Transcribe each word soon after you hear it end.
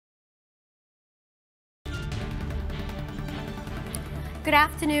Good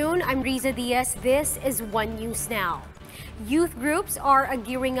afternoon, I'm Riza Diaz. This is One News Now. Youth groups are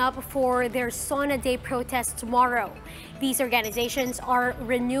gearing up for their SONA Day protest tomorrow. These organizations are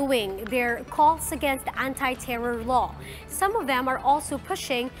renewing their calls against the anti-terror law. Some of them are also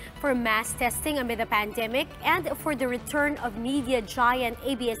pushing for mass testing amid the pandemic and for the return of media giant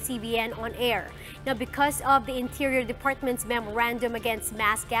ABS-CBN on air. Now, because of the Interior Department's memorandum against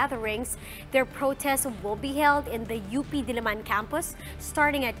mass gatherings, their protests will be held in the UP Diliman campus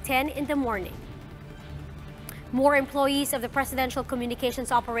starting at 10 in the morning. More employees of the Presidential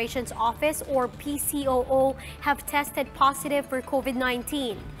Communications Operations Office, or PCOO, have tested positive for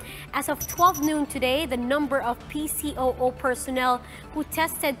COVID-19. As of 12 noon today, the number of PCOO personnel who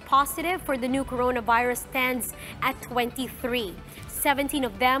tested positive for the new coronavirus stands at 23. 17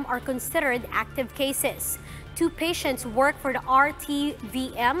 of them are considered active cases. 2 patients work for the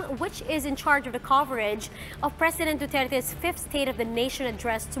RTVM, which is in charge of the coverage of President Duterte's fifth State of the Nation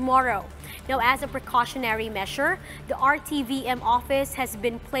address tomorrow. Now, as a precautionary measure, the RTVM office has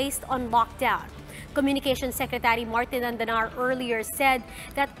been placed on lockdown. Communications Secretary Martin Andanar earlier said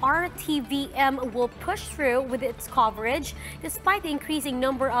that RTVM will push through with its coverage despite the increasing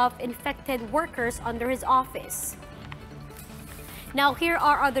number of infected workers under his office. Now, here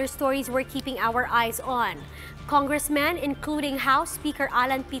are other stories we're keeping our eyes on. Congressmen, including House Speaker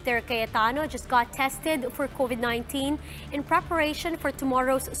Alan Peter Cayetano, just got tested for COVID-19 in preparation for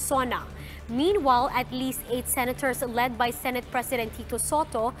tomorrow's SONA. Meanwhile, at least 8 senators led by Senate President Tito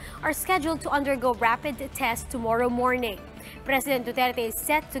Soto are scheduled to undergo rapid tests tomorrow morning. President Duterte is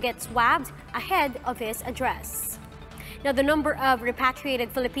set to get swabbed ahead of his address. Now, the number of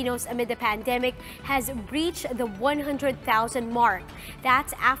repatriated Filipinos amid the pandemic has breached the 100,000 mark.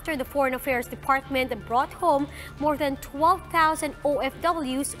 That's after the Foreign Affairs Department brought home more than 12,000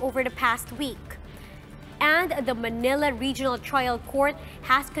 OFWs over the past week. And the Manila Regional Trial Court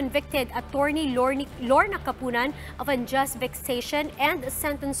has convicted Attorney Lorna Kapunan of unjust vexation and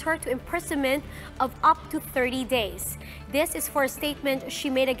sentenced her to imprisonment of up to 30 days. This is for a statement she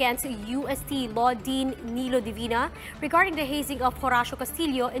made against UST Law Dean Nilo Divina regarding the hazing of Atio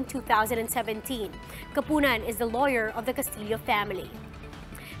Castillo in 2017. Kapunan is the lawyer of the Castillo family.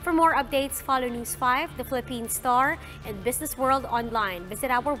 For more updates, follow News 5, The Philippine Star, and Business World online.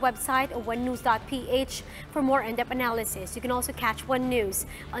 Visit our website, onenews.ph, for more in-depth analysis. You can also catch One News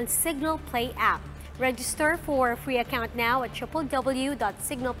on Signal Play app. Register for a free account now at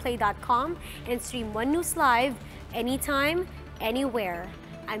www.signalplay.com and stream One News live anytime, anywhere.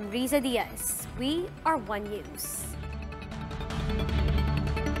 I'm Riza Diaz. We are One News.